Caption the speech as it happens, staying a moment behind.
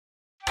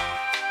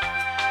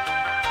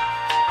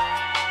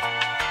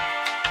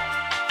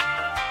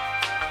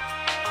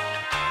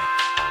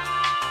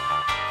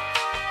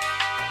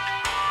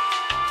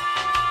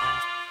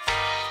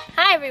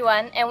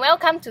everyone, and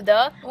welcome to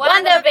the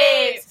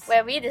WonderBabes,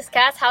 where we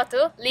discuss how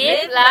to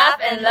live, laugh,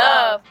 and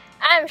love.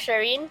 I'm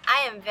Shereen.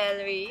 I am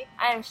Valerie.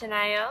 I am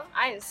Shania.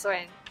 I am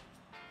Swen.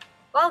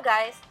 Well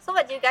guys, so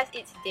what do you guys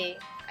eat today?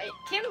 I ate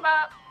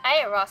kimbap.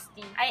 I ate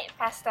rosti. I ate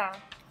pasta.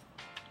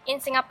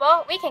 In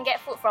Singapore, we can get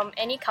food from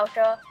any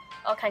culture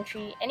or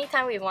country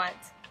anytime we want.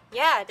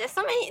 Yeah, there's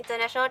so many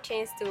international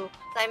chains too,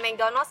 like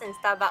McDonald's and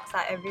Starbucks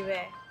are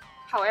everywhere.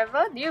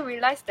 However, do you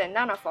realize that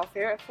none of our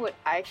favorite food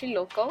are actually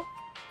local?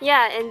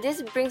 Yeah, and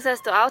this brings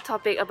us to our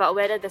topic about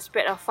whether the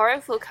spread of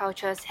foreign food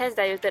cultures has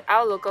diluted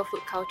our local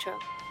food culture.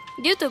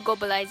 Due to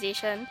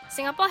globalisation,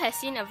 Singapore has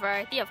seen a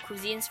variety of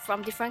cuisines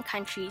from different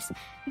countries.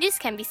 This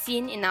can be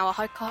seen in our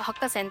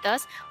hawker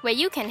centres, where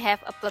you can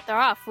have a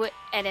plethora of food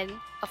at an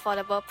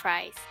affordable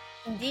price.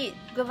 Indeed,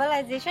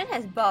 globalization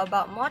has brought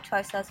about more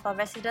choices for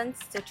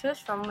residents to choose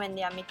from when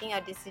they are making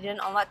a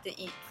decision on what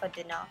to eat for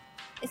dinner.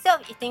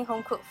 Instead of eating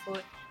home-cooked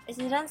food,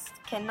 residents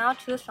can now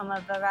choose from a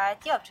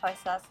variety of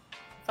choices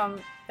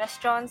from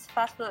restaurants,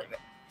 fast food,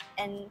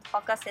 and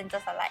hawker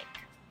centres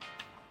alike.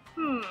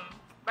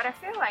 But I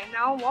feel like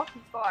now more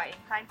people are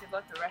inclined to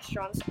go to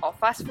restaurants or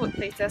fast food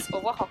places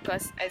over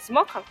hawkers as it's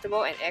more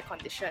comfortable and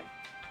air-conditioned.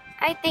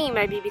 I think it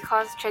might be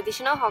because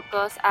traditional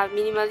hawkers are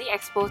minimally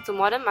exposed to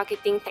modern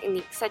marketing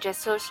techniques such as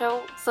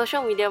social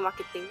media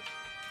marketing.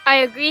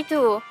 I agree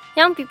too.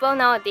 Young people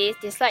nowadays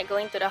dislike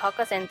going to the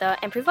hawker centre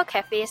and prefer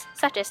cafes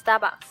such as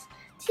Starbucks.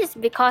 This is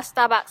because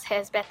Starbucks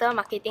has better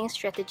marketing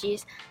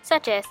strategies,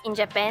 such as in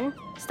Japan,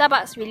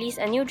 Starbucks released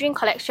a new drink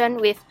collection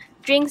with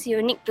drinks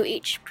unique to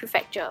each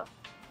prefecture.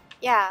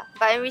 Yeah,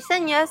 but in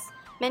recent years,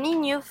 many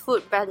new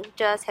food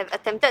branches have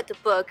attempted to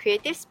put a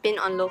creative spin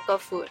on local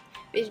food,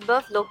 which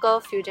birthed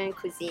local fusion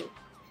cuisine.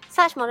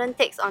 Such modern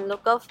takes on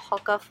local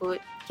hawker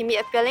food can be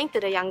appealing to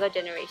the younger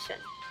generation.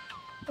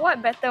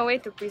 What better way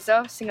to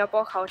preserve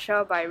Singapore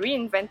culture by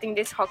reinventing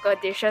these hawker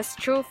dishes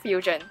through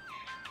fusion?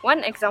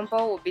 One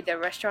example would be the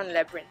restaurant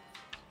Labyrinth.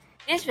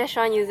 This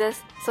restaurant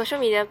uses social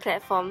media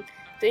platform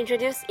to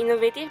introduce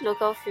innovative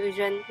local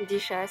fusion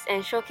dishes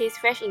and showcase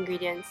fresh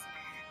ingredients.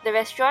 The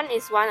restaurant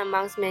is one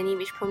amongst many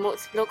which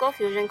promotes local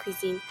fusion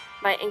cuisine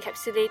by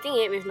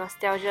encapsulating it with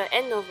nostalgia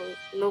and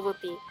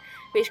novelty,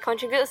 which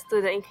contributes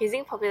to the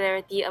increasing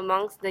popularity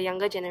amongst the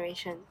younger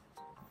generation.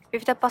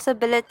 With the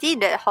possibility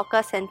that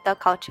hawker centre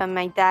culture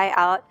might die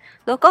out,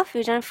 local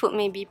fusion food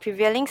may be a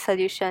prevailing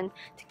solution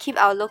to keep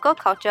our local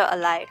culture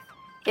alive.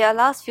 It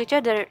allows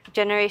future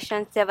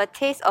generations to have a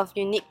taste of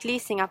uniquely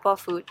Singapore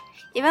food,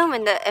 even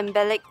when the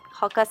embellished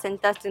hawker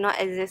centres do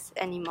not exist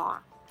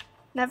anymore.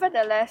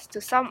 Nevertheless, to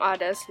some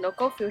others,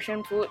 local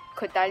fusion food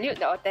could dilute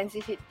the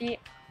authenticity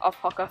of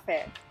hawker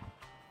fare.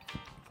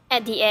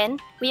 At the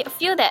end, we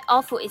feel that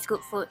all food is good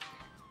food.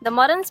 The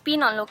modern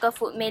spin on local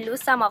food may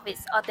lose some of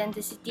its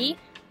authenticity,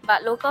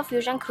 but local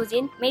fusion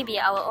cuisine may be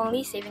our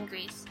only saving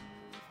grace.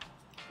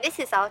 This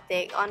is our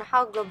take on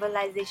how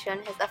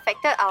globalization has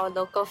affected our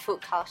local food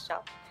culture.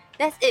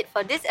 That's it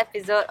for this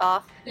episode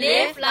of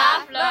Live,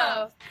 Laugh,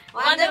 Love.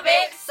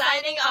 WonderBabes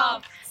signing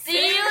off.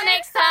 See you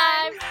next